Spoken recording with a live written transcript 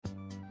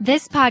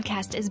This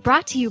podcast is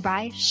brought to you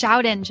by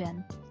Shout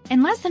Engine.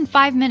 In less than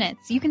 5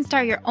 minutes, you can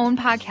start your own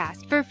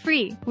podcast for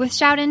free with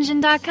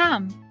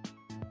shoutengine.com.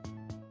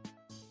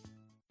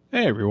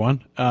 Hey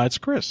everyone, it's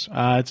Chris.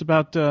 It's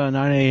about 9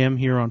 a.m.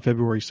 here on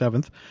February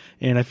 7th,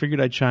 and I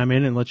figured I'd chime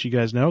in and let you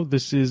guys know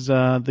this is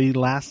the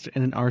last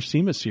in our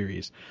SEMA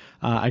series.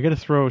 I got to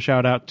throw a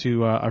shout out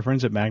to our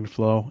friends at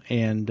MagnaFlow,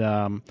 and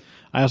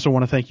I also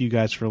want to thank you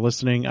guys for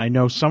listening. I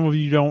know some of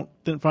you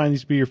didn't find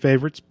these to be your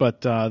favorites, but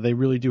they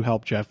really do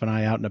help Jeff and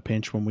I out in a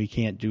pinch when we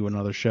can't do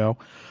another show.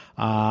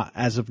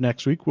 As of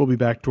next week, we'll be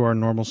back to our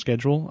normal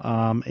schedule.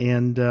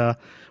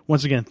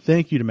 Once again,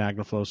 thank you to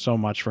MagnaFlow so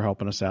much for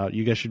helping us out.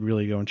 You guys should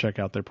really go and check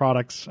out their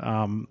products.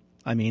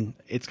 I mean,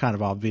 it's kind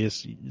of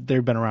obvious.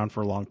 They've been around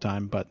for a long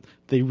time, but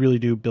they really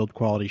do build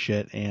quality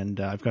shit, and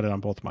I've got it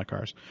on both of my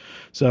cars.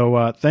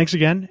 So thanks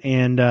again,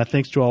 and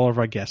thanks to all of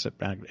our guests at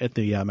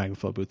the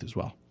MagnaFlow booth as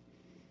well.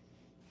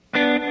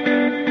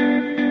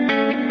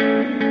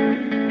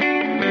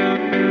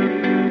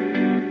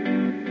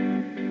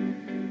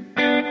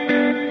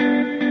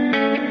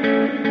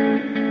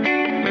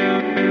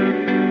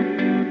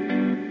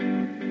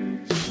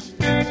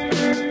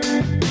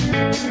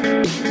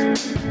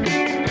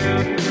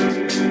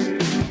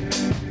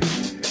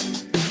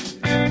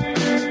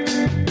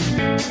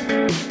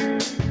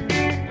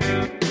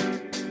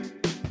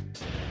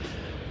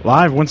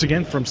 Live once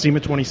again from SEMA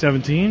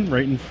 2017,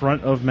 right in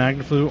front of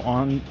MagnaFlow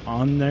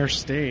on their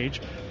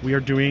stage. We are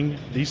doing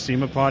the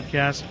SEMA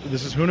podcast.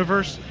 This is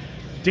Hooniverse.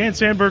 Dan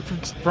Sandberg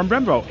from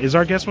Brembo is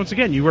our guest once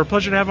again. You were a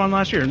pleasure to have on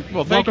last year.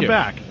 Well, welcome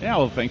back. Yeah,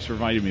 well, thanks for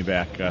inviting me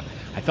back.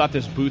 I thought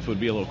this booth would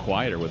be a little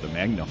quieter with the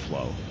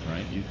MagnaFlow,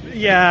 right?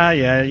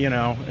 Yeah. You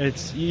know,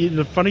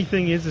 the funny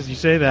thing is you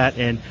say that,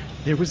 and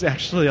there was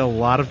actually a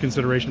lot of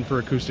consideration for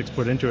acoustics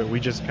put into it. We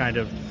just kind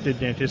of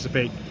didn't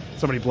anticipate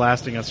somebody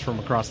blasting us from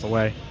across the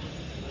way.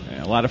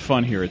 Yeah, a lot of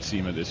fun here at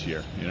SEMA this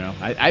year. You know,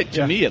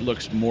 to me, it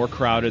looks more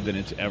crowded than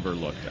it's ever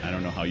looked. I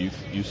don't know how you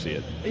see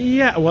it.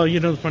 Yeah, well,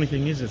 you know, the funny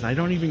thing is I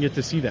don't even get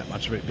to see that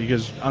much of it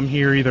because I'm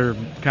here either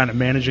kind of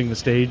managing the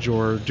stage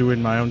or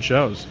doing my own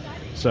shows.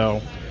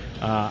 So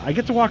I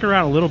get to walk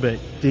around a little bit.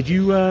 Did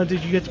you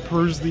get to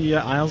peruse the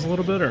aisles a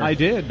little bit? Or? I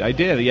did.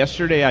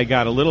 Yesterday I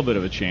got a little bit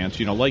of a chance.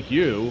 You know, like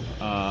you,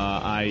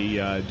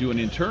 I do an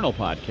internal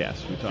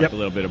podcast. We talked a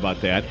little bit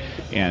about that.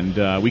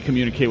 And we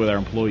communicate with our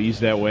employees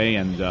that way.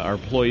 And our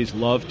employees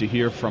love to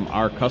hear from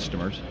our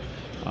customers,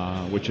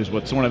 which is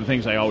one of the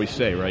things I always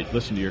say, right?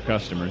 Listen to your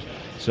customers.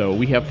 So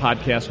we have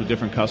podcasts with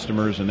different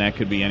customers, and that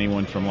could be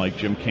anyone from like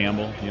Jim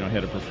Campbell, you know,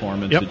 head of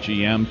performance at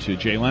GM, to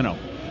Jay Leno.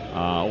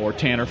 Or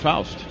Tanner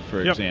Faust,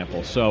 for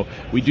example. So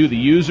we do the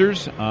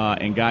users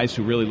and guys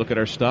who really look at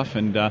our stuff,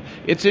 and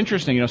it's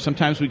interesting. You know,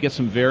 sometimes we get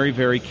some very,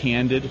 very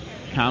candid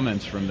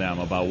comments from them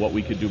about what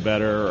we could do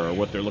better or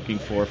what they're looking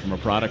for from a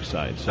product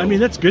side. So, I mean,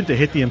 that's good to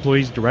hit the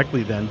employees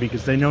directly then,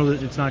 because they know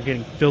that it's not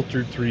getting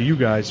filtered through you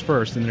guys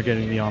first, and they're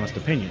getting the honest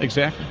opinion.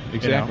 Exactly.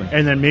 You know?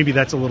 And then maybe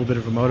that's a little bit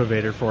of a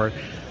motivator for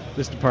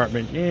this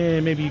department.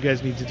 Maybe you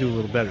guys need to do a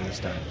little better this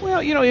time.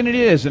 Well, you know, and it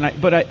is.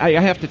 But I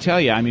have to tell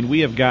you, I mean,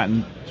 we have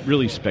gotten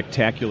really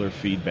spectacular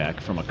feedback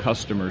from a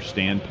customer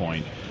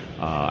standpoint.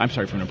 From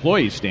an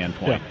employee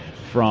standpoint.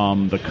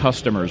 From the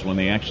customers when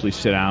they actually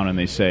sit down and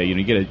they say, you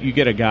know, you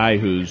get a guy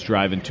who's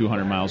driving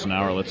 200 miles an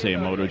hour, let's say in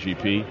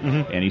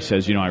MotoGP, and he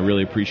says, you know, I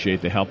really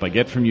appreciate the help I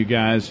get from you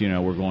guys. You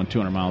know, we're going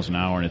 200 miles an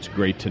hour, and it's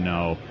great to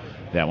know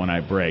that when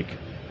I brake,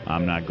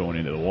 I'm not going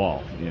into the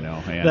wall, you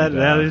know. And,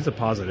 that is a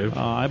positive.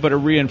 But it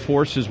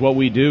reinforces what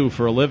we do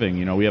for a living.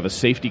 You know, we have a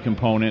safety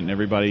component, and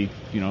everybody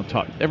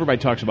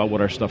talks about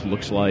what our stuff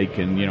looks like,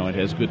 and, you know, it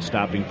has good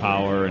stopping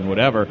power and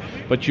whatever.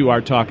 But you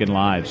are talking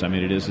lives. I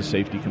mean, it is a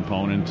safety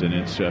component, and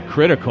it's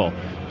critical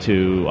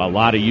to a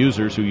lot of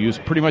users who use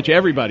pretty much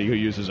everybody who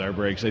uses our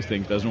brakes. I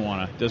think doesn't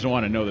want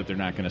to know that they're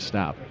not going to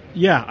stop.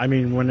 Yeah, I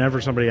mean,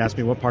 whenever somebody asks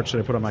me what parts should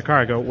I put on my car,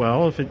 I go,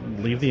 well,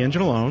 leave the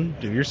engine alone,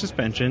 do your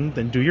suspension,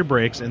 then do your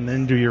brakes, and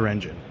then do your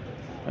engine.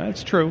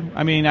 That's true.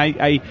 I mean,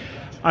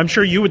 I'm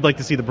sure you would like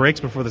to see the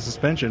brakes before the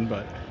suspension,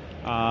 but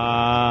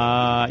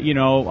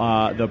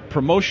the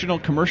promotional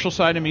commercial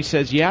side of me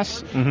says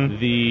yes.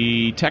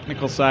 The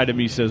technical side of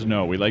me says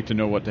no. We like to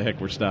know what the heck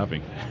we're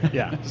stopping.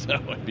 Yeah. So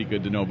it'd be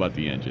good to know about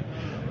the engine.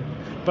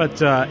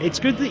 But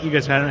it's good that you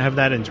guys have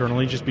that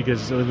internally, just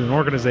because in an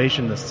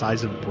organization the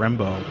size of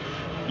Brembo,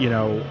 you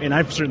know, and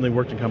I've certainly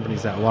worked in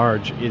companies that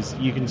large, is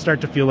you can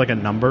start to feel like a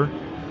number.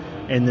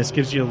 And this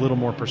gives you a little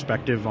more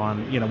perspective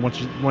on, you know,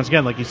 once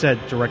again, like you said,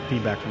 direct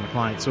feedback from the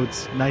client. So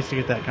it's nice to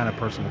get that kind of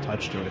personal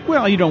touch to it.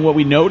 Well, you know, what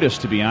we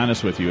noticed, to be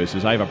honest with you, is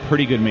I have a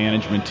pretty good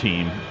management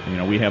team. You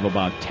know, we have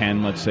about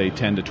 10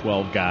 to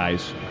 12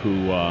 guys who,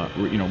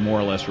 more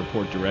or less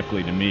report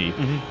directly to me.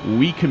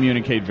 We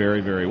communicate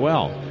very, very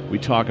well. We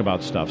talk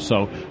about stuff.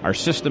 So our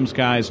systems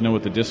guys know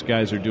what the disc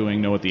guys are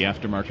doing, know what the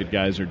aftermarket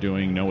guys are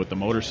doing, know what the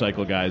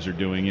motorcycle guys are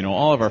doing. You know,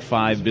 all of our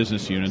 5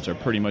 business units are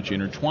pretty much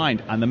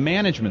intertwined on the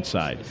management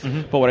side.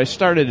 But what I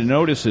started to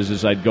notice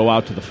is I'd go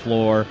out to the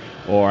floor,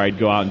 or I'd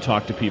go out and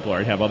talk to people, or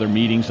I'd have other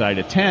meetings I'd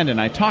attend,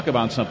 and I'd talk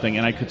about something,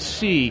 and I could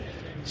see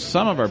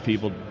some of our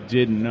people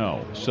didn't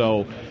know.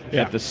 So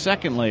at the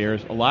second layer,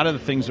 a lot of the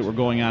things that were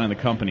going on in the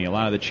company, a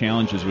lot of the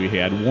challenges we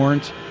had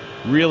weren't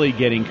really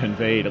getting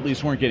conveyed, at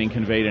least weren't getting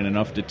conveyed in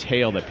enough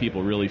detail that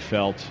people really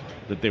felt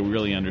that they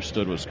really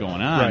understood what's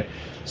going on. Right.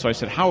 So I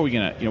said, how are we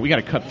going to, we got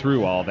to cut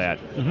through all that,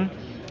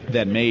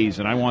 that maze,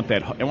 and I want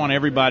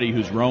everybody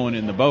who's rowing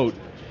in the boat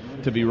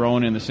to be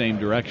rowing in the same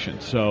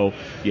direction. So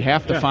you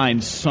have to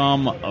find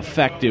some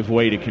effective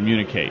way to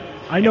communicate.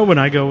 I know when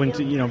I go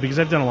into, because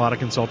I've done a lot of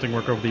consulting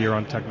work over the year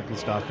on technical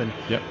stuff, and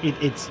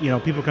it's,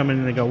 people come in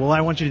and they go, well,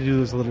 I want you to do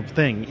this little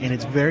thing, and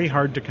it's very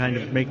hard to kind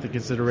of make the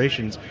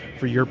considerations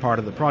for your part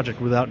of the project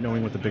without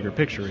knowing what the bigger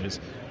picture is,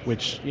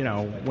 which,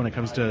 when it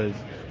comes to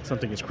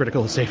something as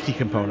critical as safety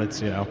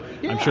components,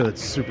 I'm sure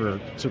that's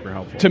super, super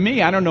helpful. To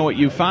me, I don't know what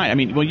you find. I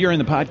mean, well, you're in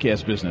the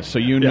podcast business, so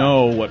you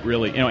know what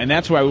really, and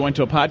that's why we went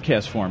to a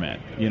podcast format,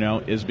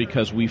 is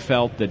because we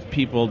felt that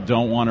people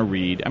don't want to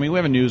read. I mean, we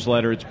have a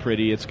newsletter, it's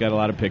pretty, it's got a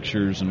lot of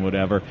pictures and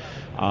whatever,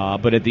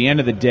 but at the end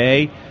of the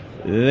day,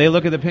 they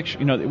look at the picture.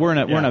 We're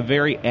in a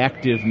very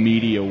active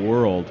media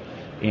world,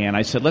 and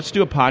I said, let's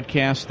do a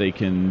podcast. They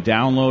can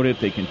download it,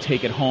 they can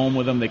take it home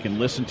with them, they can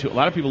listen to it. A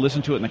lot of people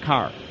listen to it in the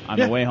car on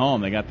the way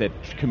home. They got that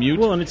commute.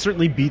 Well, and it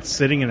certainly beats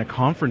sitting in a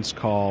conference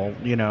call,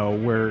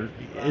 where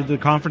the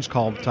conference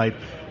call type,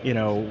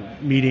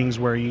 meetings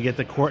where you get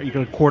the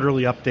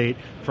quarterly update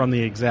from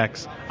the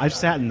execs. I've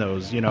sat in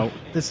those.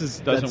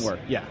 Doesn't work.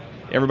 Yeah.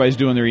 Everybody's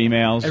doing their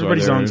emails.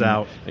 Everybody zones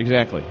out.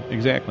 Exactly.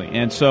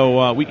 And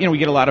so we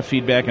get a lot of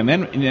feedback, and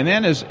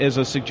then as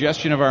a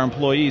suggestion of our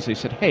employees, they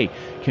said, "Hey,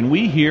 can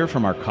we hear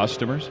from our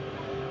customers?"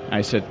 I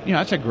said,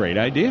 "That's a great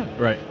idea."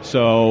 Right.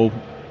 So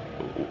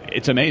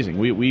it's amazing.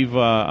 We've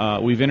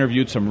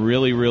interviewed some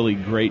really, really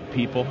great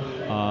people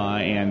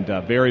and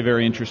very,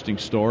 very interesting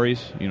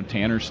stories.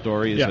 Tanner's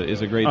story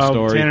is a great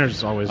story.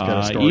 Tanner's always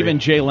got a story. Even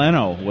Jay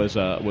Leno was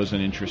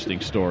an interesting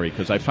story,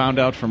 because I found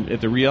out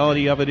the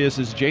reality of it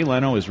is Jay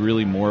Leno is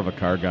really more of a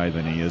car guy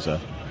than he is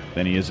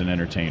an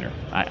entertainer.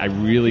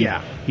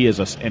 He is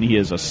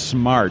a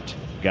smart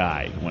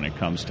guy when it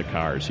comes to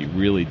cars. He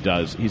really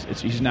does.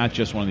 He's not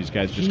just one of these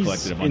guys who just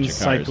collected a bunch of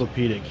cars.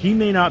 Encyclopedic. He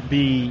may not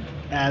be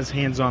as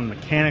hands-on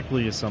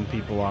mechanically as some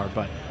people are,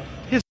 but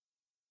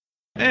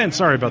and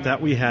sorry about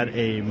that. We had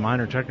a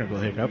minor technical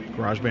hiccup.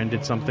 GarageBand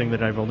did something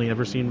that I've only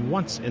ever seen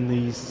once in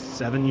the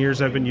 7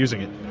 years I've been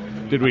using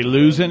it. Did we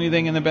lose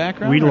anything in the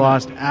background? We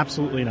lost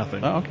absolutely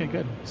nothing. Oh, okay,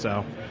 good.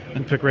 So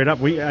we'll pick right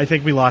up. I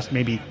think we lost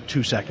maybe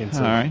 2 seconds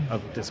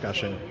of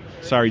discussion.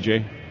 Sorry,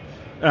 Jay.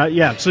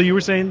 So you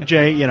were saying,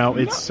 Jay,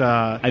 it's...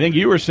 I think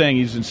you were saying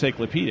he's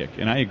encyclopedic,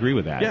 and I agree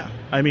with that. Yeah.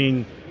 I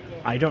mean,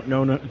 I don't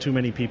know too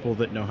many people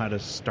that know how to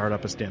start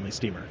up a Stanley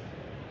steamer.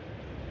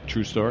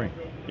 True story.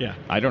 Yeah.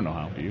 I don't know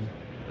how. Do you?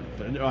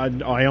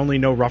 I only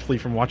know roughly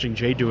from watching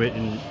Jay do it,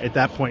 and at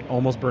that point,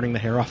 almost burning the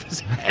hair off his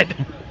head.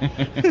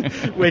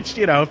 Which,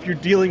 if you're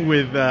dealing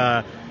with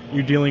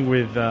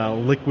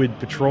liquid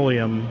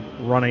petroleum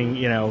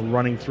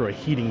running through a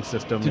heating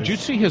system. Did you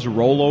see his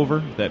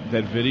rollover? That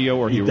video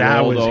where he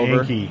rolled over? That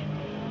was hanky.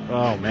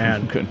 Oh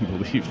man, couldn't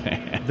believe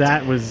that.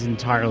 That was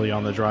entirely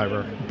on the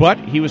driver. But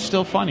he was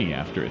still funny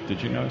after it.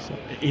 Did you notice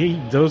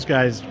that? Those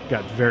guys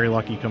got very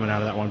lucky coming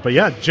out of that one. But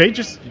yeah, Jay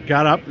just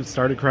got up and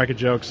started cracking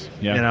jokes.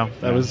 Yeah.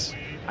 Was.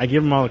 I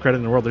give him all the credit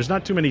in the world. There's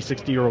not too many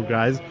 60-year-old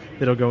guys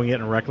that'll go and get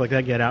in a wreck like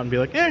that, get out and be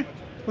like,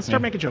 let's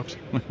start making jokes.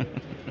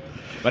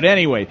 But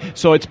anyway,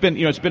 so it's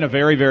been a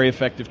very, very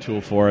effective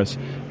tool for us,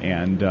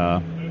 and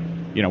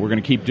we're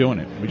going to keep doing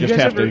it. We just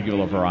have to give a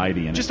little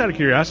variety in it. Just out of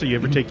curiosity, you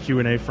ever take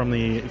Q&A from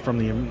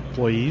the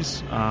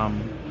employees?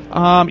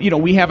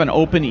 We have an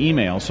open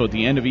email, so at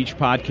the end of each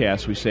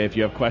podcast, we say if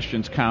you have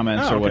questions,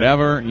 comments, or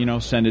whatever,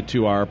 send it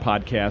to our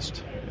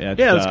podcast. At,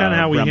 that's kind of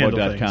how we handle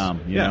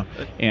things. You know?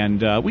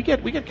 And we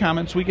get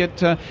comments. We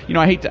get I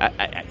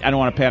don't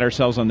want to pat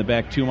ourselves on the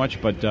back too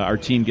much, but our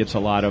team gets a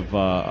lot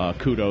of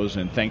kudos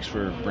and thanks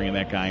for bringing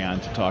that guy on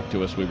to talk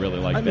to us. We really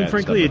like that. I mean,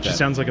 frankly, it just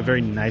sounds like a very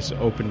nice,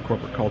 open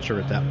corporate culture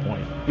at that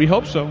point. We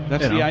hope so.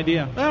 That's the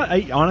idea. I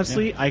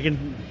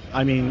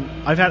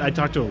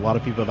talked to a lot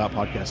of people about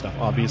podcast stuff,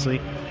 obviously.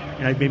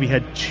 And I've maybe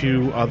had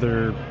 2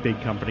 other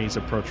big companies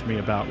approach me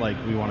about,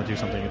 we want to do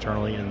something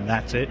internally, and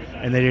that's it.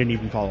 And they didn't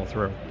even follow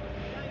through.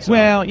 So.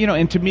 Well,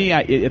 and to me,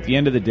 at the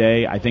end of the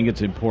day, I think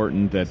it's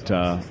important that,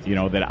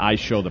 that I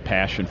show the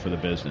passion for the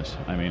business.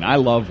 I mean, I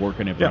love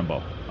working at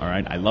Brembo, all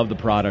right? I love the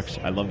products.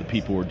 I love the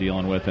people we're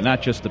dealing with, and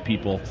not just the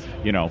people,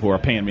 who are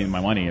paying me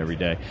my money every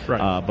day.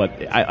 Right.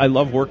 But I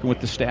love working with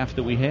the staff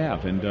that we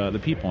have and the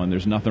people, and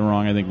there's nothing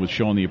wrong, I think, with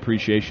showing the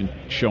appreciation,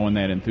 showing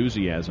that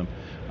enthusiasm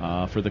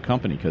for the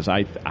company, because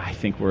I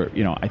think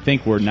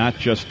we're not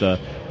just a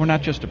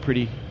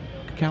pretty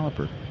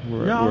caliper.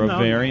 We're a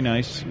very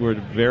nice, we're a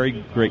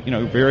very great,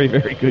 very,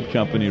 very good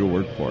company to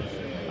work for.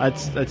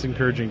 That's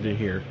encouraging to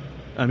hear.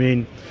 I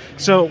mean,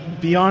 so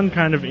beyond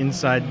kind of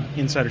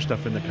insider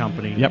stuff in the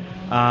company. Yep.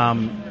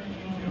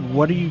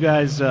 What are you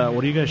guys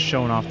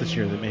showing off this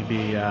year that may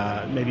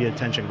be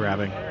attention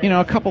grabbing?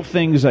 A couple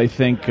things I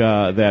think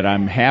that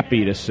I'm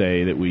happy to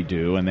say that we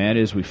do, and that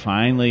is we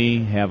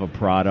finally have a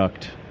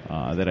product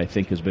that I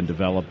think has been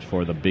developed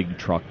for the big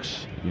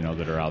trucks,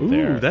 that are out Ooh,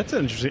 there. That's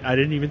interesting. I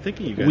didn't even think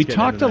of you guys. We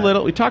talked a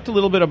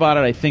little bit about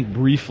it, I think,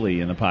 briefly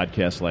in the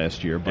podcast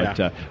last year.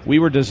 But we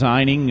were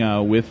designing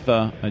with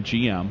a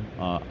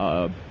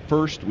GM.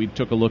 First, we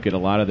took a look at a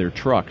lot of their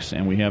trucks,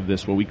 and we have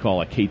this what we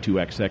call a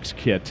K2XX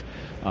kit.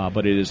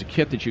 But it is a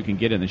kit that you can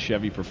get in the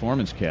Chevy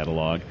Performance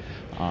catalog.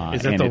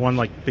 Is that the one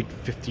like big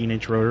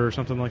 15-inch rotor or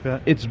something like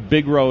that? It's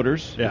big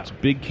rotors. Yeah. It's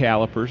big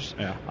calipers.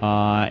 Yeah.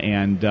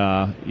 And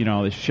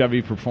the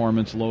Chevy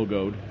Performance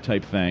logoed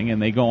type thing.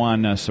 And they go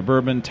on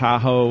Suburban,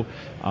 Tahoe.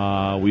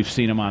 We've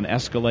seen them on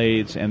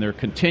Escalades. And they're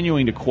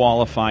continuing to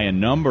qualify a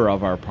number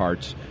of our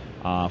parts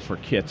for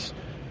kits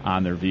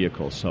on their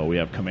vehicles. So we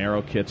have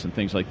Camaro kits and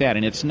things like that.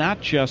 And it's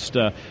not just,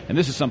 and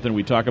this is something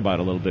we talk about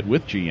a little bit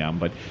with GM,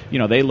 but,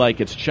 they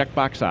like it's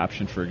checkbox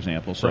option, for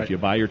example. So if you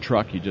buy your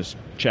truck, you just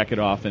check it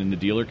off and the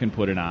dealer can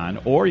put it on,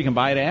 or you can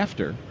buy it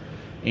after.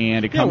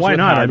 And it comes why with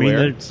not? hardware.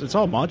 I mean, it's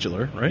all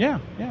modular, right?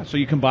 Yeah. So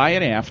you can buy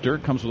it after.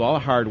 It comes with all the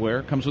hardware.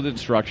 It comes with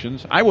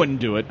instructions. I wouldn't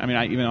do it. I mean,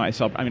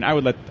 I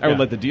would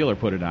let the dealer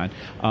put it on.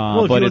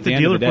 Well, if but you at let the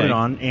end dealer of the day, put it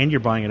on and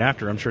you're buying it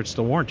after, I'm sure it's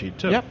still warranted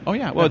too. Yep. Oh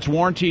yeah. Well, it's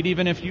warranted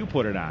even if you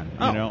put it on.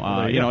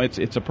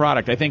 It's a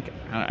product. I think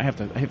I have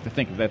to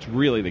think if that's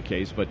really the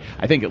case, but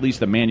I think at least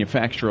the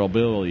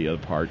manufacturability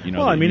of the part.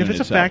 Well, I mean, if it's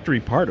a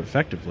factory part,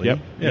 effectively,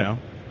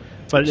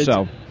 But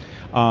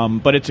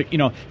but it's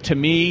to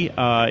me,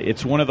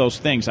 it's one of those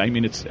things. I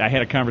mean, I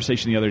had a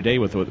conversation the other day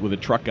with a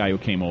truck guy who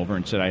came over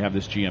and said, "I have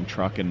this GM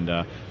truck, and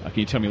can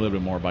you tell me a little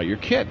bit more about your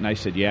kit?" And I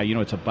said, "Yeah,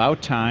 it's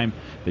about time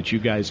that you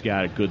guys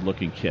got a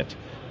good-looking kit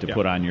to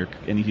put on your."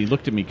 And he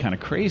looked at me kind of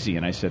crazy,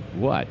 and I said,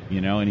 "What?"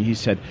 And he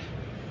said,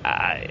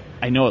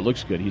 "I know it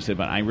looks good." He said,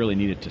 "But I really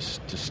need it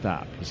to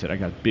stop." He said, "I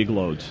got big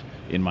loads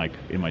in my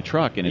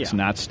truck, and it's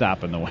not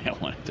stopping the way I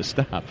want it to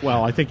stop."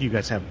 Well, I think you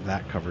guys have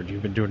that covered.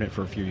 You've been doing it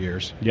for a few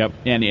years. Yep,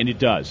 and it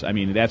does. I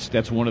mean,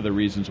 that's one of the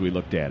reasons we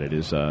looked at it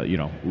is,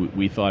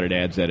 we thought it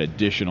adds that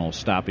additional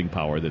stopping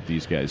power that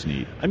these guys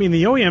need. I mean,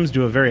 the OEMs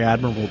do a very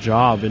admirable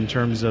job in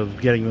terms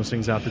of getting those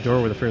things out the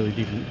door with a fairly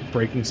decent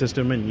braking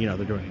system, and,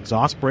 they're doing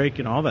exhaust brake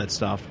and all that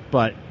stuff.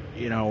 But,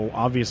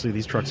 obviously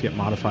these trucks get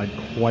modified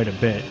quite a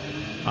bit.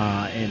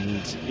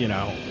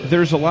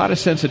 There's a lot of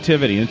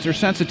sensitivity, and there's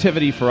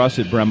sensitivity for us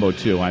at Brembo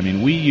too. I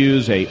mean, we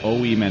use a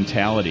OE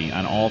mentality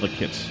on all the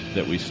kits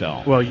that we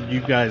sell. Well, you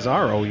guys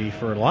are OE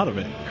for a lot of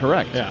it.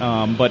 Correct.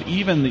 Yeah. But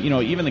even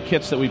the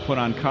kits that we put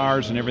on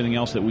cars and everything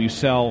else that we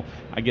sell,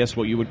 I guess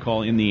what you would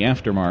call in the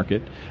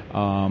aftermarket,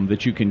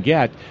 that you can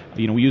get,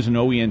 we use an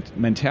OE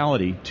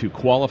mentality to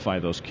qualify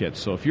those kits.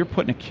 So if you're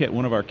putting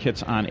one of our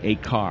kits on a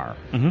car,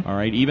 all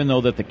right, even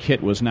though that the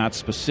kit was not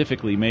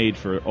specifically made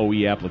for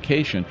OE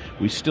application,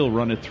 we still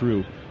run it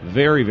through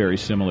very, very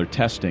similar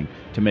testing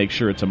to make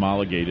sure it's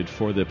homologated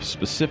for the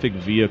specific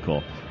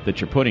vehicle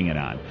that you're putting it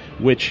on,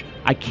 which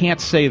I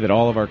can't say that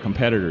all of our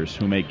competitors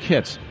who make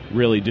kits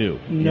really do.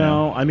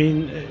 No, I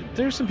mean,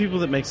 there's some people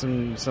that make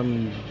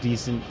some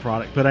decent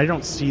product, but I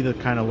don't see the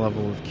kind of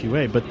level of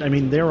QA. But, I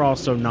mean, they're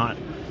also not,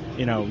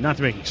 not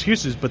to make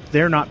excuses, but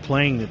they're not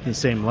playing at the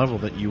same level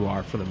that you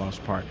are for the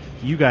most part.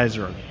 You guys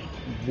are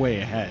way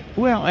ahead.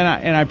 Well,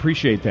 and I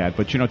appreciate that,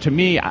 but, to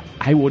me,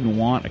 I wouldn't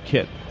want a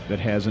kit that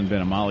hasn't been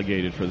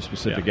homologated for the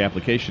specific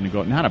application to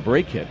go, not a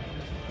brake kit.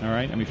 All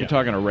right? I mean, if you're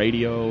talking a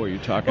radio or you're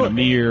talking a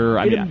mirror.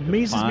 It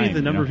amazes me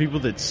the number of people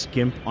that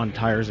skimp on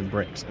tires and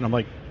brakes. And I'm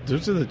like,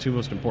 those are the two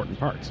most important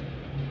parts.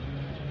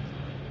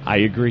 I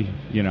agree.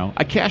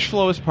 A cash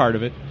flow is part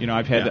of it.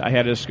 I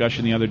had a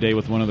discussion the other day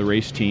with one of the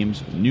race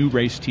teams, new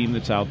race team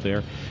that's out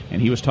there,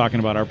 and he was talking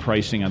about our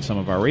pricing on some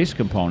of our race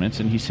components,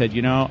 and he said,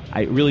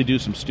 I really do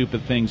some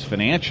stupid things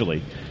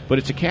financially, but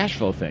it's a cash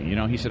flow thing.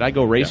 He said, I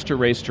go race to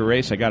race to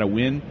race. I got to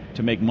win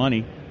to make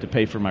money to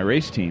pay for my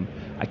race team.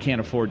 I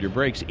can't afford your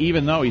brakes,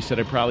 even though he said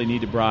I probably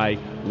need to buy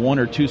 1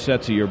 or 2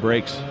 sets of your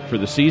brakes for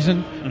the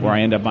season, where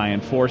I end up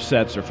buying 4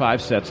 sets or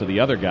 5 sets of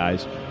the other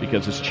guys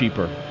because it's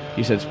cheaper.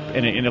 He says,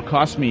 and it'll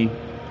cost me,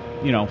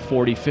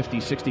 40, 50,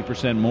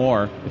 60%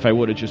 more if I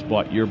would have just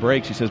bought your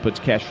brakes. He says, but it's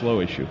a cash flow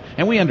issue.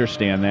 And we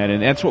understand that,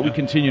 and that's what we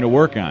continue to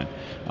work on.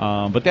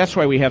 But that's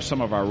why we have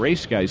some of our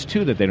race guys,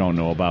 too, that they don't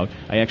know about.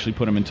 I actually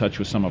put them in touch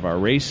with some of our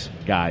race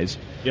guys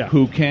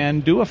who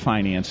can do a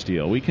finance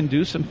deal. We can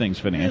do some things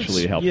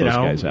financially to help those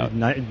guys out.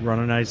 Run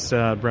a nice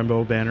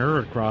Brembo banner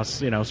across,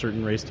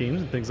 certain race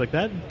teams and things like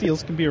that.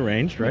 Deals can be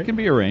arranged, right? It can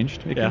be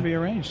arranged. It can be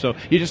arranged. So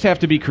you just have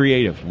to be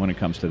creative when it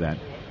comes to that.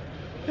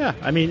 Yeah,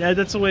 I mean,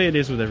 that's the way it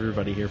is with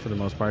everybody here for the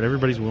most part.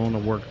 Everybody's willing to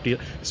work,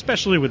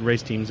 especially with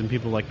race teams and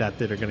people like that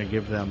are going to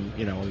give them,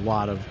 a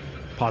lot of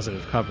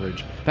positive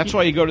coverage. That's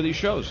why you go to these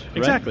shows. Right?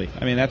 Exactly.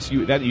 I mean,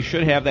 you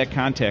should have that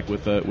contact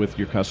with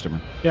your customer.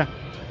 Yeah,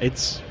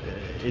 it's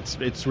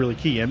really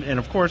key, and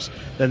of course,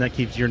 then that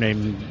keeps your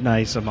name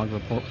nice among the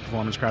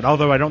performance crowd.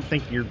 Although I don't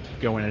think you're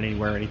going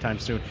anywhere anytime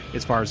soon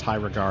as far as high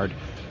regard.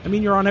 I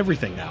mean, you're on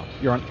everything now.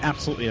 You're on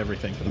absolutely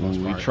everything for the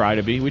most part. We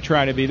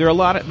try to be. There are a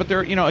lot of, but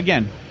there,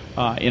 again,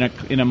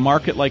 in a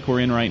market like we're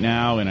in right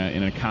now, in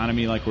an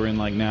economy like we're in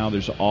like now,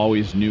 there's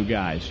always new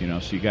guys. So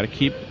you got to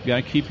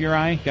keep your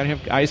eye, got to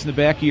have eyes in the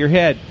back of your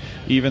head,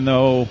 even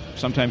though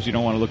sometimes you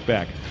don't want to look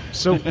back.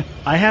 So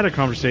I had a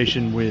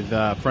conversation with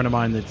a friend of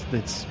mine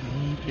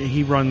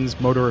he runs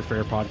Motor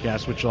Affair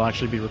podcast, which will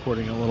actually be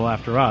recording a little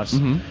after us.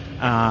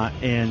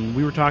 And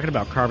we were talking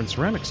about carbon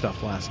ceramic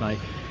stuff last night.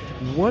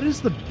 What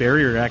is the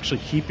barrier to actually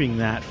keeping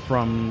that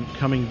from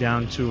coming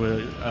down to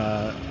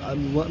a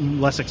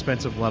less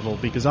expensive level?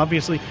 Because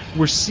obviously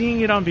we're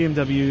seeing it on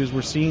BMWs,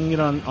 we're seeing it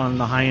on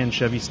the high-end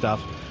Chevy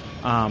stuff,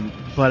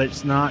 but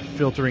it's not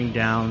filtering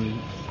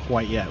down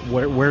quite yet.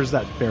 Where's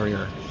that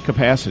barrier?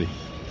 Capacity.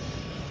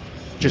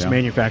 Just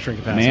manufacturing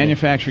capacity.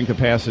 Manufacturing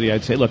capacity,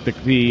 I'd say. Look,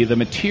 the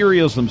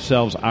materials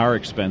themselves are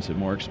expensive,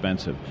 more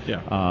expensive.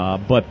 Yeah.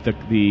 But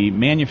the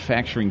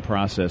manufacturing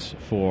process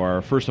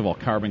for, first of all,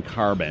 carbon,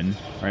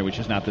 right, which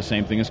is not the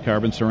same thing as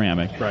carbon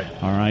ceramic. Right.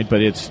 All right,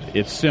 but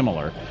it's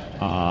similar.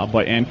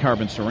 And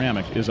carbon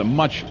ceramic is a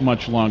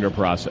much longer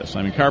process.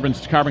 I mean, carbon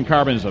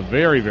is a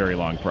very, very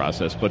long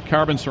process, but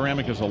carbon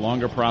ceramic is a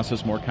longer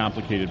process, more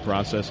complicated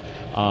process,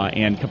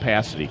 and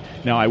capacity.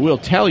 Now, I will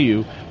tell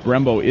you,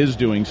 Brembo is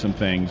doing some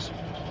things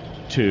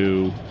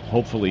to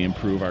hopefully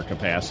improve our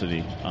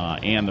capacity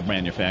and the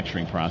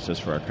manufacturing process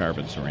for our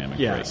carbon ceramic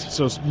brakes.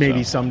 So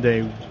maybe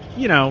someday,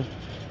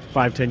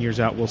 5-10 years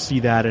out, we'll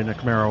see that in a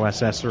Camaro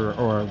SS or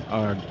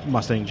a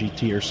Mustang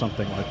GT or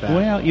something like that.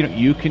 Well,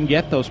 you can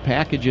get those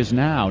packages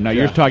now. Now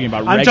you're talking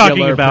about I'm regular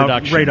talking about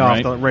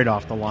production, right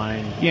off the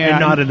line, yeah, and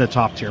not in the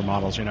top tier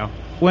models.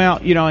 Well,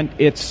 and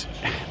it's.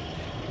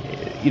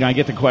 I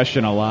get the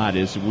question a lot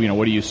is,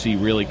 what do you see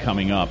really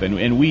coming up?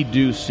 And we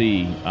do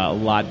see a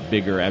lot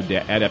bigger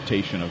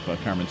adaptation of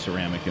carbon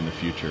ceramic in the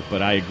future.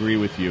 But I agree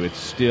with you; it's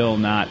still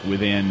not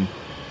within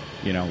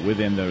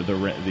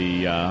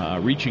the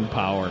reaching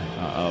power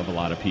of a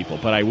lot of people.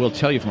 But I will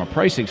tell you, from a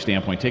pricing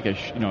standpoint, take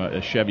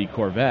a Chevy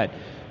Corvette.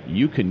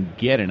 You can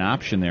get an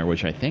option there,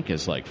 which I think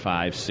is like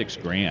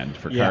 $5-6 grand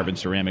for carbon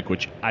ceramic,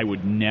 which I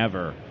would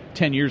never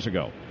 10 years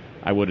ago.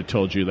 I would have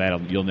told you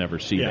that you'll never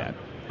see that.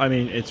 I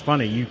mean, it's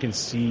funny. You can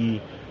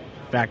see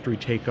factory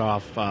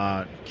takeoff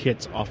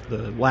kits off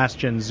the last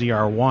gen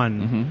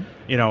ZR1,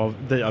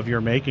 of your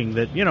making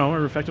that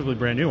are effectively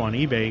brand new on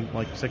eBay,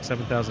 like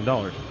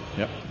 $6,000-$7,000.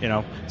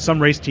 Yep.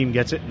 Some race team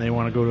gets it and they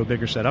want to go to a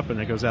bigger setup,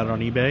 and it goes out on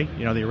eBay.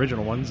 The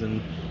original ones,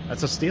 and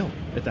that's a steal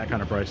at that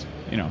kind of price.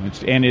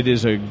 And it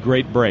is a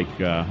great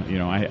brake.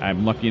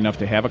 I'm lucky enough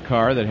to have a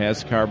car that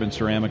has carbon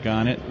ceramic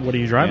on it. What are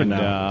you driving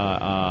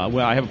now?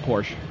 Well, I have a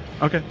Porsche.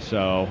 Okay. So,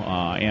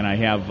 and I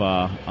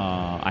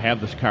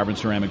have this carbon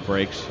ceramic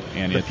brakes,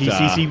 and the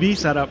PCCB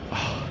setup.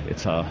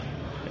 It's a.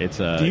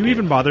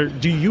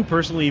 Do you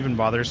personally even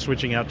bother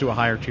switching out to a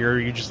higher tier? Or are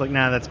you just like,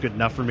 nah, that's good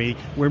enough for me?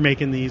 We're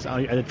making these.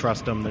 I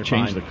trust them. They're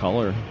change fine. The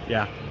color.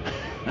 Yeah.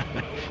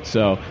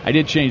 So I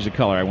did change the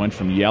color. I went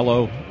from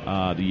yellow,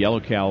 the yellow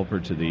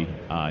caliper, to the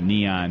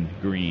neon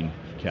green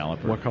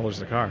caliper. What color's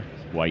the car?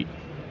 White.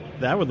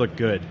 That would look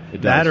good.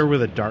 It does. That or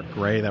with a dark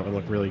gray, that would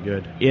look really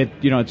good.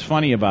 It's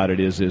funny about it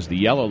is the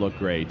yellow looked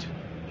great,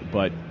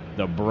 but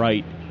the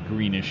bright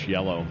greenish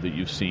yellow that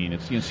you've seen, you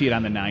can see it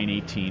on the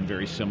 918,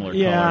 very similar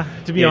color. Yeah,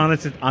 to be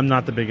honest, I'm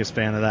not the biggest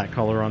fan of that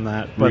color on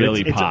that. But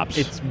really pops.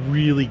 It's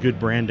really good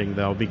branding,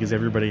 though, because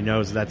everybody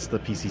knows that's the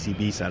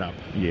PCCB setup.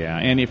 Yeah,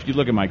 and if you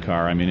look at my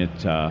car, I mean,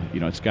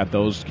 it's got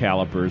those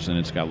calipers and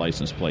it's got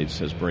license plates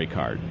that says brake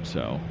hard.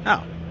 So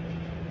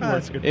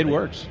that's good. It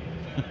works.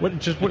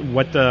 What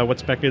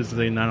spec is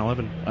the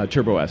 911?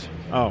 Turbo S.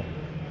 Oh,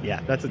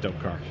 yeah, that's a dope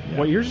car. Yeah.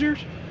 What year's yours?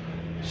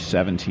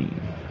 17.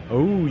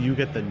 Oh, you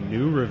get the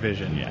new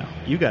revision. Yeah,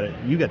 you got it.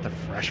 You got the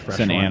fresh. It's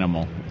an one.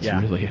 animal. It's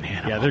really an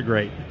animal. Yeah, they're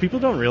great. People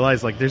don't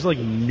realize there's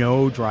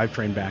no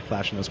drivetrain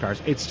backlash in those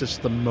cars. It's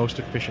just the most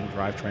efficient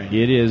drivetrain.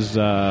 It is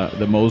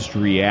the most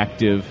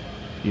reactive.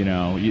 You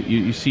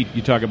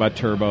talk about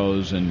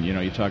turbos, and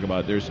you talk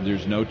about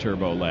there's no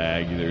turbo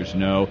lag.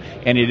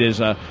 And it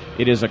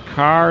is a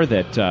car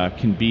that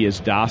can be as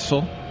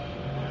docile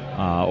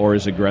or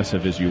as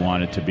aggressive as you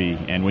want it to be.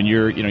 And when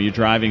you're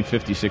driving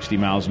 50, 60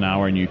 miles an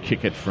hour and you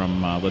kick it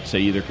from let's say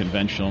either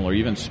conventional or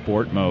even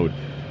sport mode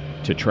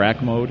to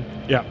track mode,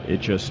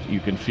 you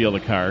can feel the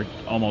car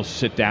almost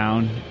sit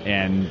down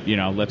and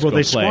let's go play. Well,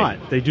 they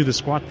squat. They do the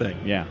squat thing.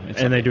 Yeah,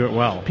 and they do it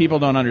well. People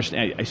don't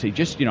understand. I say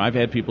I've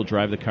had people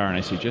drive the car and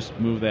I say just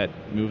move that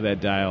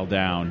dial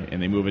down,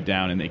 and they move it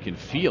down and they can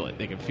feel it.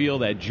 They can feel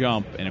that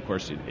jump, and of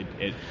course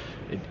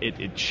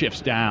it shifts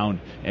down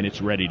and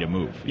it's ready to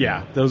move.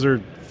 Yeah, those are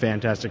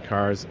fantastic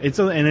cars. It's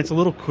a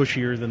little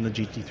cushier than the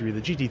GT3.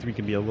 The GT3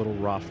 can be a little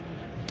rough.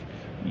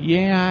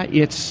 Yeah,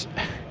 it's.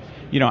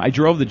 I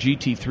drove the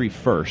GT3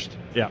 first.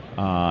 Yeah.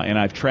 And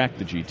I've tracked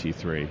the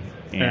GT3.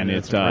 And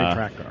it's a great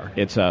track car.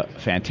 It's a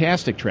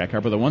fantastic track car.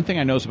 But the one thing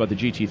I noticed about the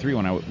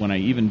GT3 when I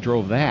even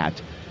drove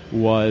that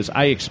was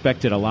I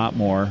expected a lot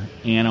more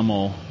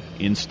animal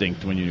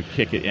instinct when you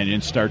kick it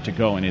and start to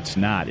go, and it's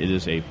not. It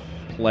is a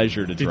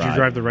pleasure to drive. Did you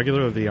drive the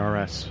regular or the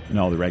RS?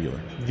 No, the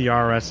regular. The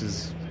RS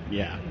is,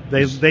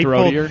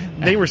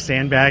 They were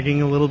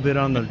sandbagging a little bit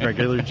on the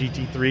regular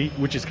GT3,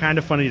 which is kind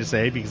of funny to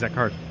say because that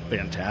car is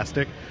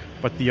fantastic.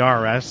 But the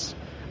RS,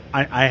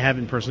 I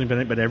haven't personally been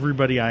in it, but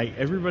everybody,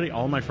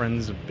 all my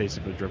friends have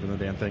basically driven the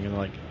damn thing, and they're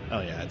like,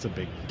 "Oh yeah, it's a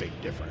big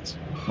difference."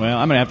 Well,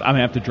 I'm gonna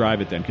have to drive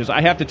it then, because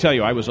I have to tell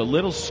you, I was a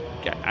little,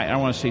 I don't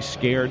want to say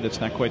scared.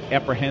 That's not quite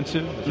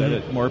apprehensive. Is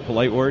that a more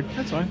polite word?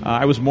 That's fine.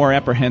 I was more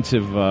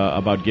apprehensive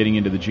about getting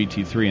into the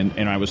GT3,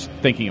 and I was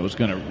thinking it was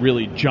going to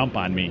really jump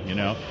on me, and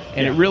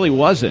it really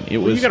wasn't.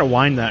 You got to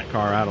wind that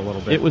car out a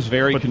little bit. It was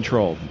very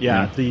controlled.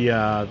 Yeah,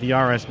 the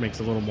RS makes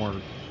a little more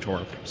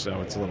torque,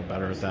 so it's a little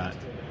better at that.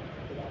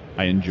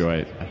 I enjoy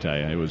it. I tell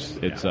you,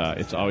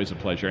 it's always a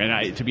pleasure.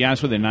 And to be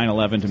honest with you,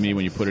 911 to me,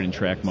 when you put it in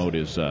track mode,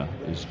 is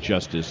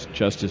just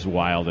as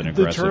wild and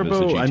aggressive the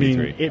turbo, as the GT3.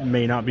 I mean, it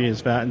may not be as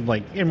fast,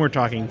 and we're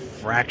talking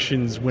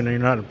fractions when you're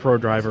not a pro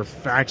driver,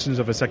 fractions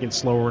of a second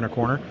slower in a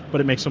corner,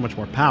 but it makes so much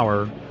more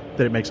power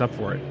that it makes up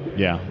for it.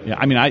 Yeah.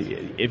 I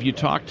mean, if you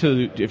talk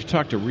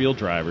to real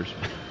drivers,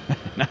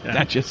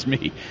 not just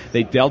me,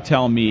 they'll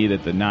tell me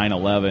that the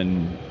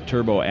 911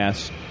 Turbo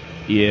S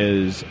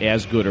is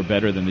as good or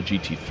better than the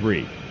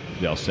GT3.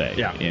 They'll say,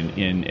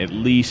 in at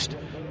least,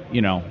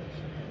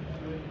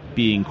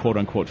 being quote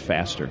unquote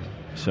faster.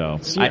 So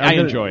I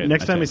enjoy it.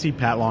 Next time I see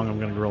Pat Long, I'm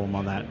going to grill him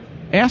on that.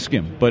 Ask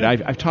him. But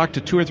I've talked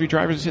to 2 or 3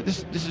 drivers and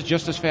said this is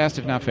just as fast,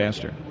 if not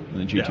faster,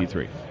 than the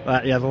GT3.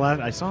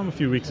 I saw him a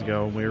few weeks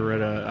ago. We were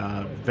at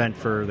a event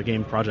for the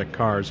game Project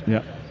Cars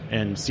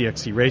and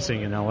CXC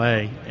Racing in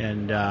LA,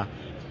 and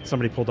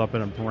somebody pulled up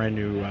in a brand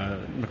new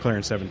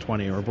McLaren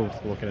 720, and we're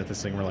both looking at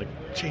this thing. We're like,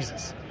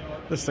 Jesus.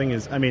 This thing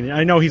is, I mean,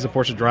 I know he's a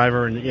Porsche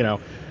driver,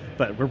 and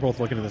but we're both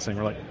looking at this thing.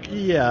 We're like,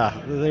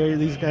 yeah,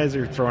 these guys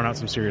are throwing out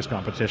some serious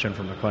competition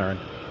for McLaren.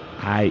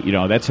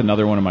 That's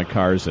another one of my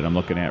cars that I'm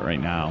looking at right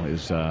now.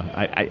 Is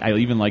I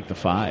even like the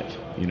 5.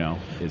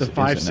 The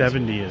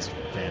 570 is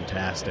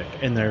fantastic,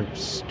 and they're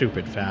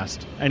stupid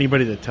fast.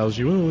 Anybody that tells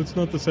you, oh, it's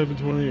not the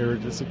 720 or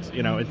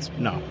it's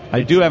no.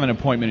 I do have an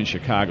appointment in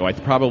Chicago. I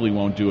probably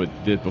won't do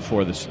it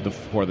before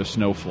the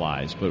snow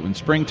flies, but in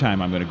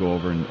springtime I'm going to go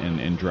over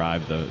and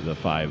drive the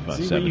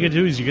 570. What you can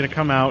do is you got to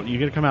come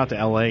out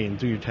to LA and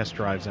do your test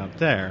drives out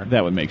there.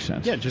 That would make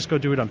sense. Yeah, just go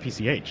do it on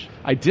PCH.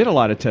 I did a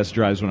lot of test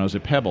drives when I was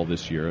at Pebble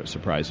this year.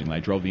 Surprisingly, I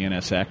drove the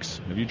NSX.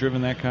 Have you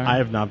driven that car? I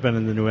have not been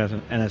in the new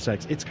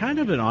NSX. It's kind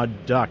of an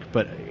odd duck,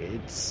 but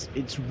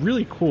it's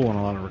really cool in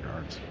a lot of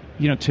regards.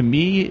 To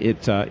me,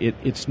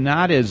 it's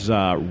not as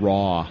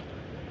raw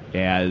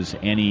as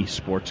any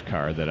sports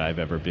car that I've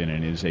ever been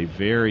in. It is a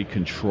very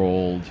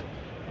controlled,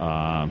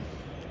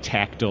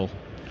 tactile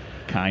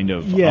kind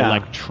of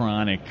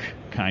electronic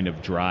kind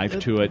of drive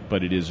to it,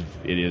 but it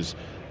is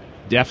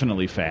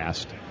definitely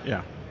fast.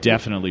 Yeah,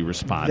 definitely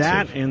responsive.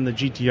 That and the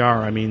GTR.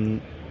 I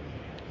mean,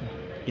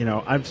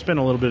 I've spent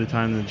a little bit of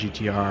time in the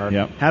GTR.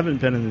 Yep.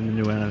 Haven't been in the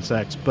new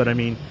NSX, but I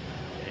mean,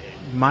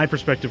 my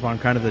perspective on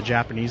kind of the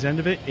Japanese end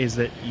of it is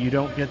that you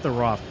don't get the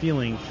raw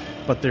feeling,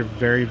 but they're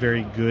very,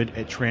 very good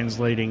at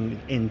translating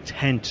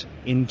intent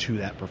into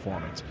that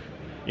performance.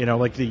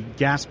 Like the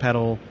gas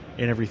pedal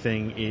and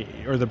everything,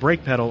 or the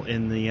brake pedal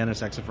in the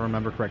NSX, if I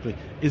remember correctly,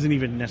 isn't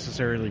even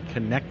necessarily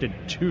connected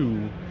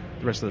to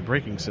the rest of the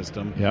braking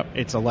system. Yep.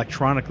 It's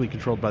electronically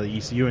controlled by the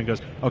ECU and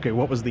goes, okay,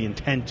 what was the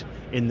intent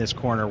in this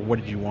corner? What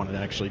did you want to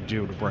actually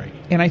do to brake?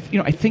 And I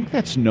think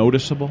that's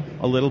noticeable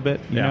a little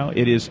bit.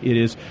 It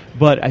is,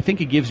 but I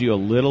think it gives you a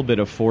little bit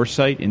of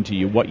foresight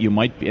into what you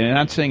might be, and I'm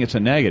not saying it's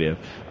a negative,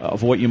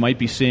 of what you might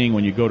be seeing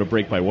when you go to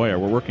brake-by-wire.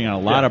 We're working on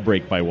a lot of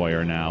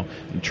brake-by-wire now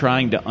and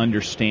trying to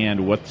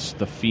understand what's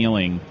the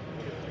feeling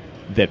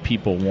that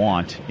people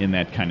want in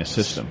that kind of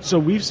system. So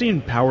we've seen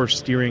power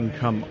steering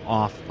come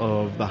off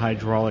of the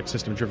hydraulic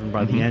system driven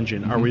by the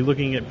engine. Are we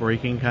looking at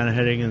braking kind of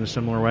heading in a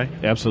similar way?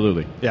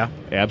 Absolutely. Yeah.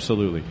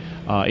 Absolutely.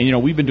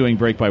 And we've been doing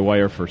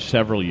brake-by-wire for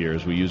several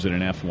years. We use it in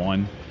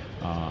F1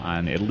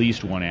 on at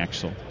least one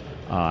axle.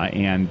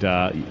 And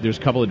there's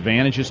a couple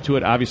advantages to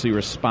it. Obviously,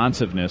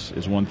 responsiveness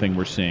is one thing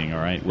we're seing. All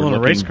right, in a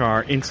race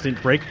car,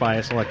 instant brake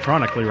bias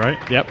electronically, right?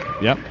 Yep.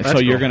 That's so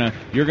cool.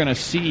 you're gonna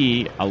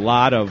see a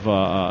lot of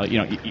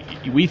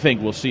we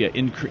think we'll see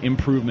an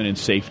improvement in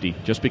safety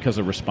just because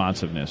of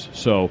responsiveness.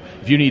 So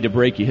if you need to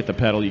brake, you hit the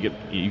pedal,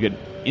 you get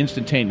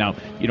instantaneous. Now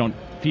you don't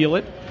feel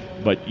it,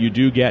 but you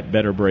do get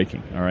better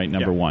braking. All right,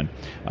 number one.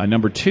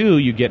 Number two,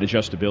 you get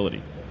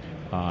adjustability.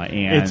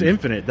 And it's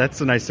infinite. That's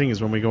the nice thing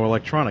is when we go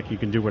electronic, you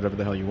can do whatever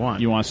the hell you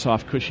want. You want a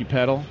soft, cushy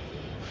pedal?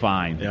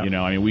 Fine.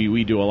 Yeah.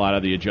 We do a lot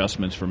of the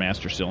adjustments for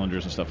master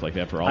cylinders and stuff like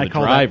that for all the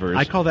drivers.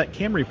 I call that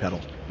Camry pedal.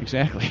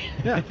 Exactly.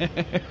 Yeah.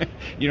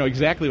 You know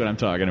exactly what I'm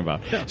talking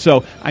about. Yeah.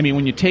 So,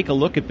 when you take a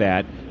look at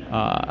that,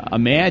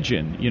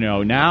 imagine,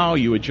 now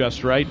you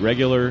adjust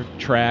regular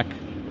track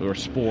or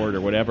sport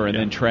or whatever, and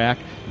then track.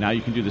 Now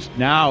you can do this.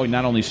 Now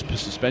not only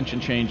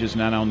suspension changes,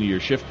 not only your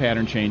shift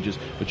pattern changes,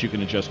 but you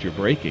can adjust your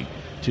braking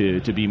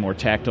to be more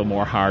tactile,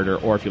 more harder,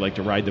 or if you like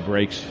to ride the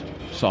brakes,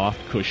 soft,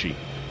 cushy.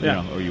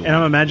 And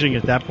I'm imagining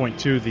at that point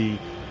too the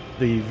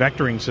the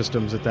vectoring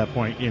systems at that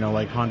point,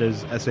 like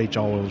Honda's SH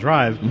all-wheel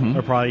drive,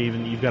 are probably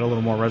you've got a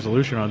little more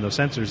resolution on those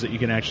sensors that you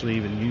can actually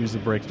even use the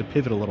brakes to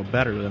pivot a little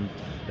better than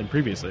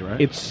previously,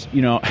 right? It's,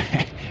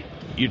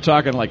 you're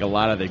talking like a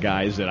lot of the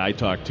guys that I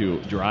talk to,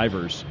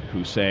 drivers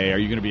who say, are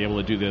you going to be able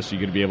to do this? Are you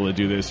going to be able to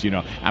do this?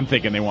 I'm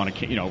thinking they want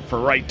to, for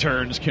right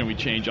turns, can we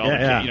change all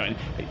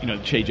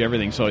change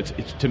everything? So it's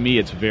to me,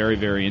 it's very,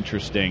 very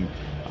interesting.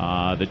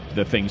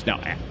 The things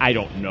now, I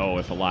don't know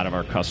if a lot of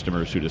our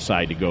customers who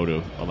decide to go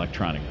to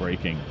electronic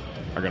braking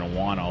are going to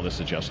want all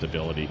this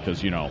adjustability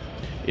because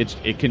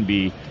it can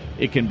be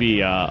you can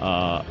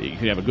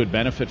have a good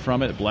benefit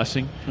from it, a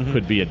blessing.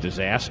 Could be a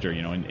disaster,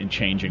 in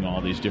changing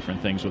all these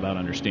different things without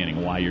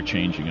understanding why you're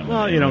changing them.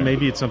 Well,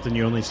 maybe it's something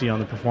you only see on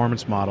the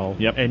performance model,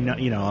 Yep. and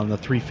on the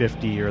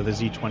 350 or the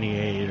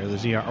Z28 or the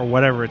ZR or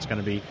whatever it's going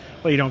to be.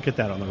 But you don't get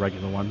that on the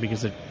regular one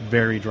because it's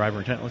very driver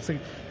intent.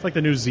 It's like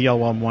the new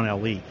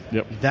ZL1 LE.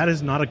 Yep. That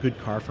is not a good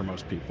car for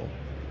most people.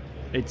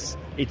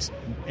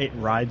 It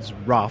rides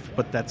rough,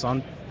 but that's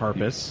on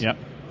purpose. Yep.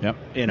 Yep.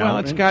 Well,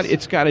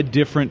 it's got a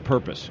different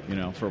purpose,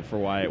 for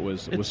why it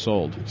was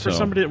sold. For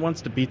somebody that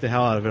wants to beat the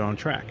hell out of it on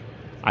track.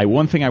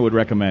 One thing I would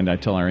recommend, I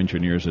tell our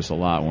engineers this a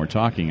lot when we're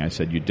talking, I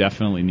said you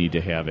definitely need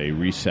to have a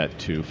reset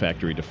to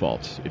factory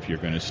defaults if you're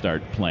going to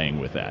start playing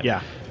with that.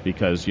 Yeah.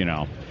 Because,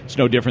 it's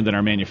no different than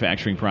our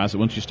manufacturing process.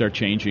 Once you start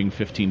changing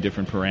 15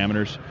 different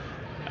parameters,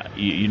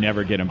 you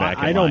never get them back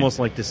in line. I'd almost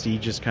like to see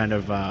just kind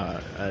of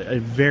a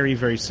very,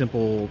 very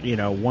simple,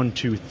 1,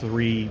 2,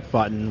 3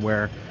 button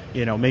where,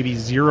 maybe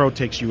 0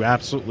 takes you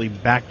absolutely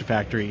back to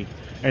factory,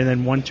 and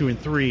then 1, 2, and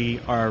 3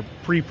 are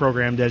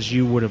pre-programmed as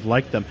you would have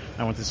liked them.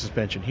 I want the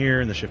suspension here,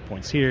 and the shift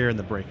points here, and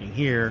the braking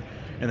here,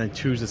 and then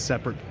 2 is a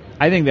separate.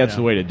 I think that's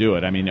the way to do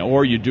it.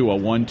 Or you do a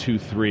 1, 2,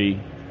 3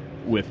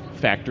 with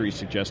factory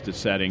suggested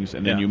settings,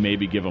 and then you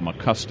maybe give them a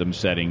custom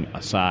setting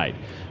aside.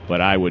 But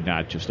I would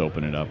not just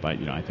open it up. I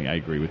think I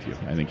agree with you.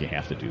 I think you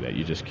have to do that.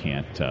 You just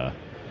can't.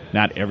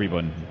 Not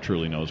everyone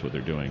truly knows what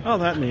they're doing. Oh,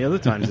 that and the other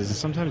times is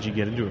sometimes you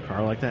get into a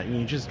car like that and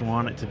you just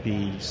want it to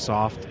be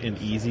soft and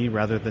easy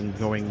rather than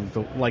going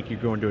like you're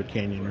going to a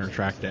canyon or a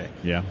track day.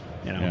 Yeah.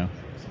 Yeah.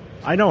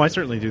 I know. I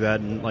certainly do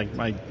that. And like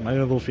my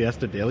little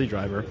Fiesta daily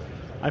driver,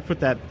 I put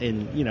that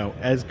in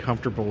as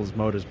comfortable as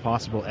mode as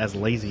possible, as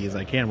lazy as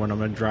I can when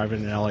I'm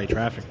driving in LA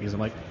traffic because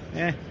I'm like,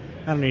 I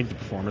don't need the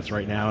performance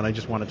right now, and I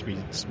just want it to be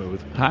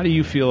smooth. How do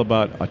you feel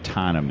about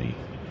autonomy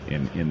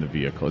in the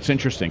vehicle? It's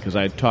interesting because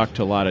I talked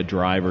to a lot of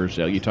drivers.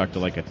 You talk to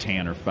like a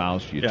Tanner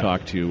Faust. You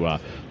talk to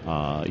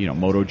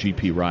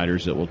MotoGP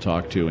riders that we'll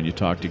talk to, and you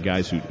talk to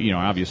guys who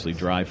obviously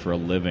drive for a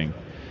living.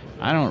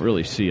 I don't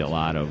really see a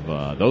lot of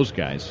those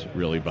guys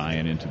really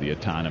buying into the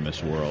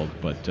autonomous world.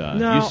 But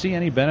do you see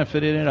any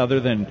benefit in it other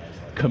than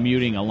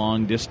commuting a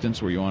long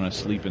distance where you want to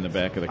sleep in the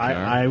back of the car?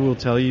 I will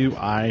tell you,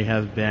 I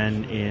have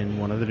been in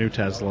one of the new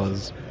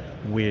Teslas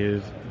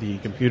with the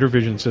computer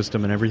vision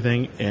system and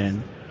everything,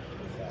 and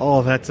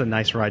that's a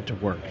nice ride to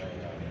work.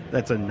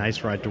 That's a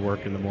nice ride to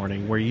work in the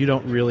morning where you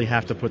don't really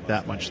have to put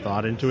that much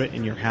thought into it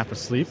and you're half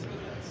asleep.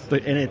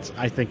 And it's,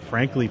 I think,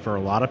 frankly, for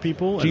a lot of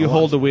people. Do you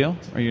hold the wheel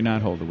or you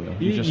not hold the wheel?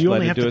 You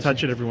only have to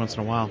touch it every once in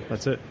a while.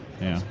 That's it.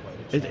 Yeah.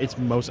 It's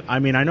most. I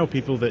know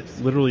people that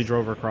literally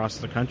drove across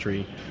the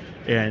country,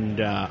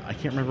 and I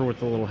can't remember what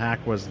the little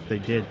hack was that they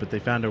did, but they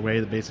found a way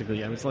that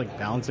basically it was like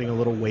balancing a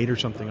little weight or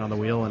something on the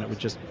wheel, and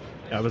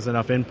it was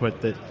enough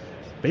input that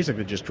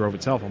basically just drove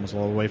itself almost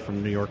all the way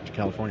from New York to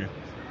California.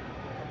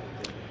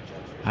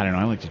 I don't know.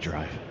 I like to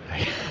drive.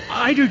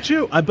 I do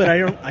too, but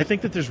I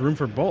think that there's room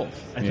for both.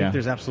 I think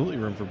there's absolutely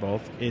room for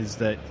both. Is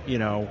that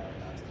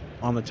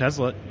on the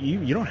Tesla,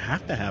 you don't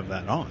have to have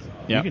that on.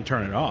 Yep. You can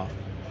turn it off,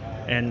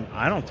 and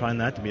I don't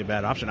find that to be a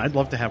bad option. I'd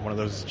love to have one of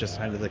those just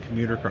kind of the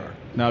commuter car.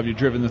 Now, have you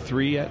driven the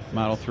 3 yet?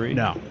 Model 3?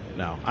 No.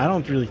 I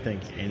don't really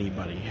think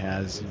anybody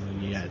has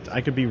yet. I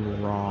could be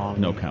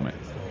wrong. No comment.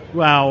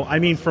 Well,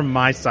 from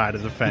my side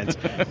of the fence.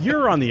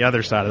 You're on the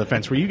other side of the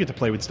fence where you get to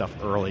play with stuff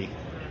early.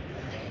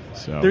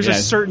 So there's a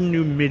certain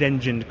new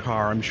mid-engined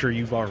car I'm sure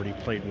you've already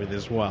played with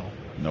as well.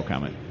 No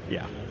comment.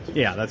 Yeah,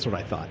 that's what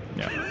I thought.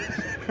 Yeah.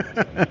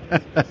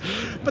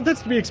 But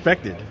that's to be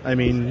expected.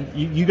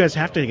 You guys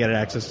have to get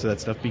access to that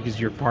stuff because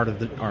you're part of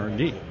the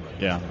R&D.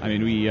 Yeah,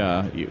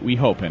 we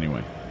hope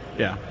anyway.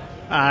 Yeah.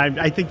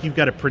 I think you've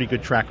got a pretty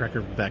good track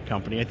record with that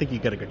company. I think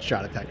you've got a good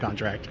shot at that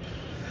contract.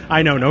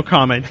 I know, no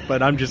comment,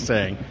 but I'm just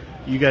saying,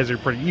 you guys are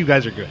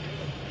good.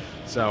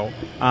 So,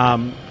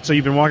 so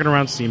you've been walking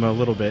around SEMA a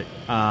little bit.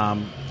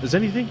 Is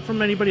anything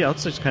from anybody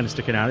else that's kind of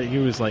sticking out at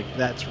you? Was like,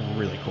 that's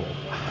really cool.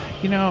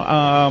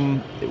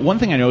 One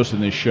thing I noticed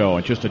in this show,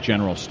 and just a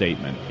general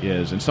statement,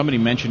 is, and somebody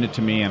mentioned it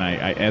to me, and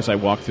I as I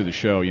walked through the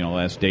show,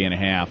 last day and a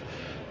half,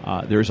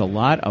 there's a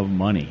lot of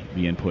money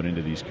being put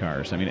into these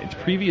cars.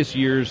 Previous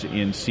years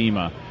in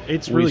SEMA,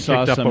 it's really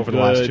kicked up over the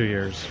last 2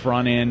 years.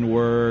 Front end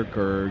work,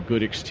 or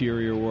good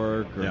exterior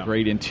work, or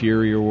great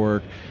interior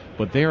work.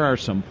 But there are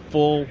some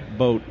full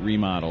boat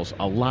remodels,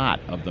 a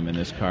lot of them in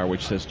this car,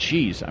 which says,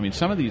 geez,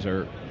 some of these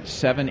are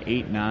 7,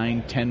 8,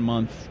 9,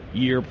 10-month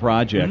year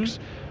projects.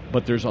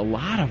 but there's a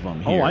lot of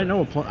them here. Oh, I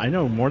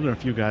know more than a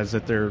few guys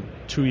that they're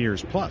 2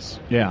 years plus.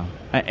 Yeah,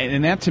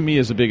 and that to me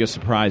is the biggest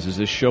surprise, is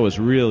this show has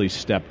really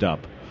stepped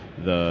up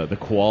the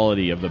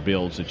quality of the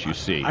builds that you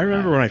see. I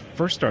remember when I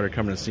first started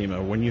coming to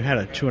SEMA, when you had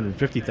a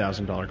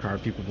 $250,000 car,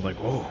 people were like,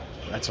 "Oh,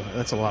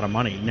 that's a lot of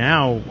money."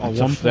 Now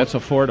that's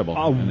affordable.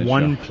 A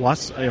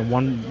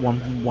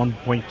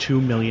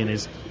 1.2 million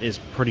is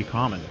pretty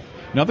common.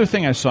 Another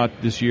thing I saw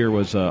this year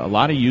was a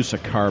lot of use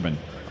of carbon.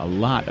 A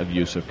lot of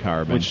use of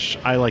carbon, which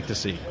I like to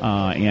see.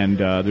 And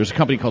there's a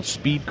company called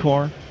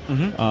Speedcore,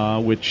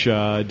 which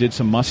did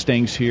some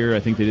Mustangs here. I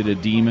think they did a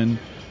Demon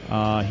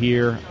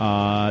here.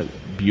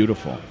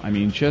 Beautiful. I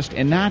mean,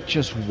 not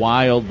just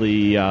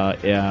wildly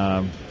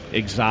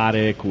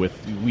exotic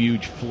with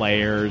huge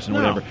flares and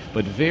whatever,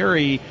 but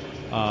very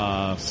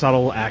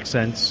subtle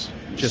accents.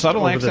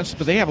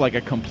 But they have like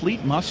a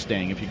complete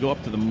Mustang. If you go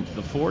up to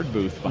the Ford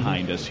booth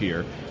behind us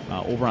here,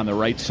 over on the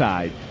right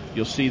side,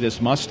 you'll see this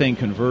Mustang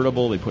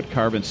convertible. They put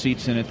carbon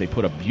seats in it. They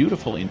put a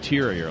beautiful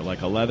interior,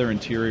 like a leather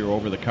interior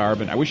over the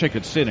carbon. I wish I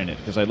could sit in it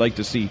because I'd like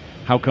to see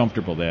how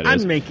comfortable that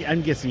is.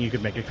 I'm guessing you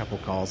could make a couple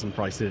calls and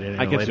probably sit in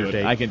at a later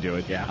date. I can do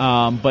it.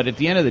 Yeah. But at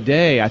the end of the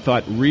day, I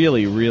thought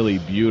really, really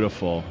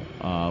beautiful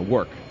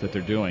work that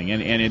they're doing,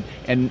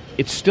 and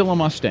it's still a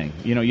Mustang.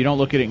 You know, you don't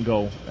look at it and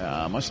go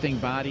Mustang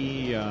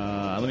body.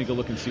 Let me go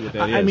look and see what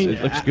that is. I mean,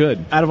 it looks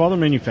good. Out of all the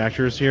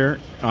manufacturers here,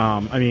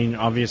 I mean,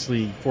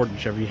 obviously Ford and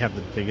Chevy have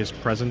the biggest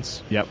presence.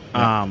 Yep.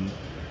 And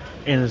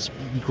as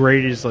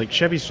great as like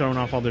Chevy's showing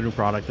off all their new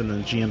product and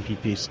then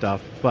GMPP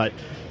stuff, but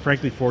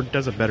frankly, Ford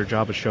does a better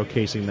job of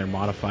showcasing their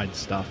modified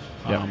stuff.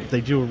 Yep.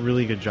 They do a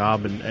really good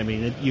job, and I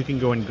mean, you can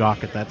go and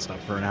gawk at that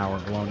stuff for an hour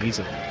alone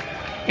easily.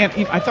 And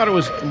I thought it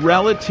was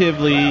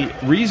relatively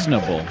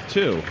reasonable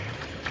too,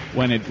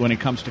 when it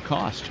comes to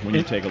cost. When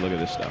you take a look at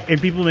this stuff,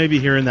 and people may be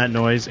hearing that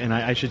noise, and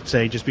I should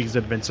say, just because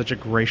they've been such a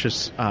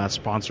gracious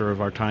sponsor of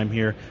our time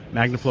here,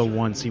 MagnaFlow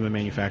won SEMA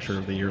Manufacturer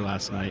of the Year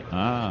last night.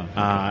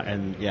 Okay.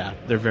 And yeah,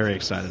 they're very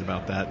excited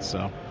about that.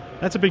 So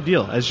that's a big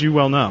deal, as you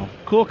well know.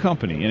 Cool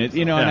company, and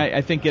and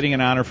I think getting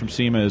an honor from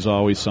SEMA is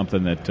always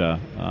something that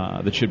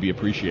that should be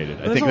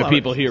appreciated. I think the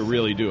people here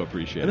really do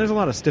appreciate it. And there's a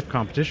lot of stiff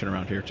competition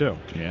around here too.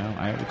 Yeah,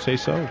 I would say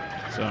so.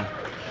 So,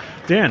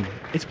 Dan,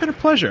 it's been a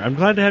pleasure. I'm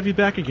glad to have you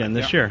back again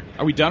this year.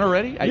 Are we done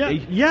already?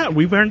 Yeah,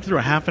 we went through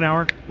a half an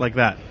hour like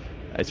that.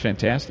 It's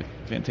fantastic.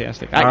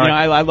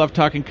 I love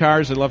talking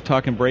cars. I love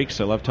talking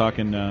brakes. I love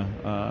talking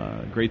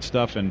great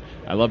stuff, and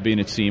I love being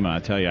at SEMA. I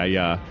tell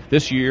you,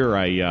 this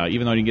year,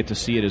 even though I didn't get to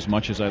see it as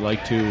much as I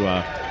like to,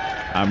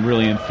 I'm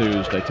really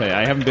enthused. I tell you,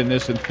 I haven't been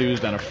this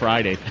enthused on a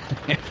Friday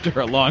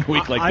after a long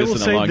week like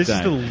this in a long time. This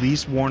is the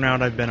least worn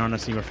out I've been on a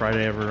SEMA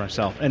Friday ever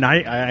myself, and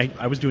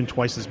I was doing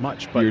twice as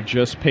much. But you're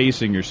just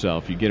pacing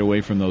yourself. You get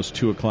away from those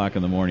 2:00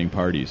 in the morning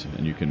parties,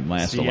 and you can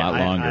last a lot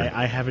longer.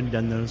 I haven't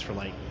done those for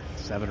like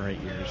 7 or 8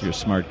 years. You're a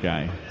smart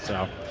guy.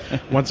 So,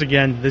 once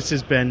again, this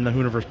has been the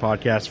Hooniverse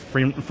podcast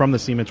from the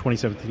SEMA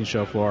 2017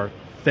 show floor.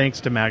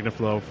 Thanks to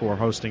MagnaFlow for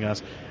hosting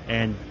us,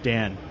 and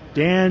Dan,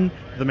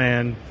 the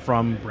man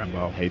from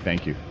Brembo. Hey,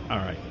 thank you. All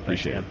right.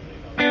 Appreciate it.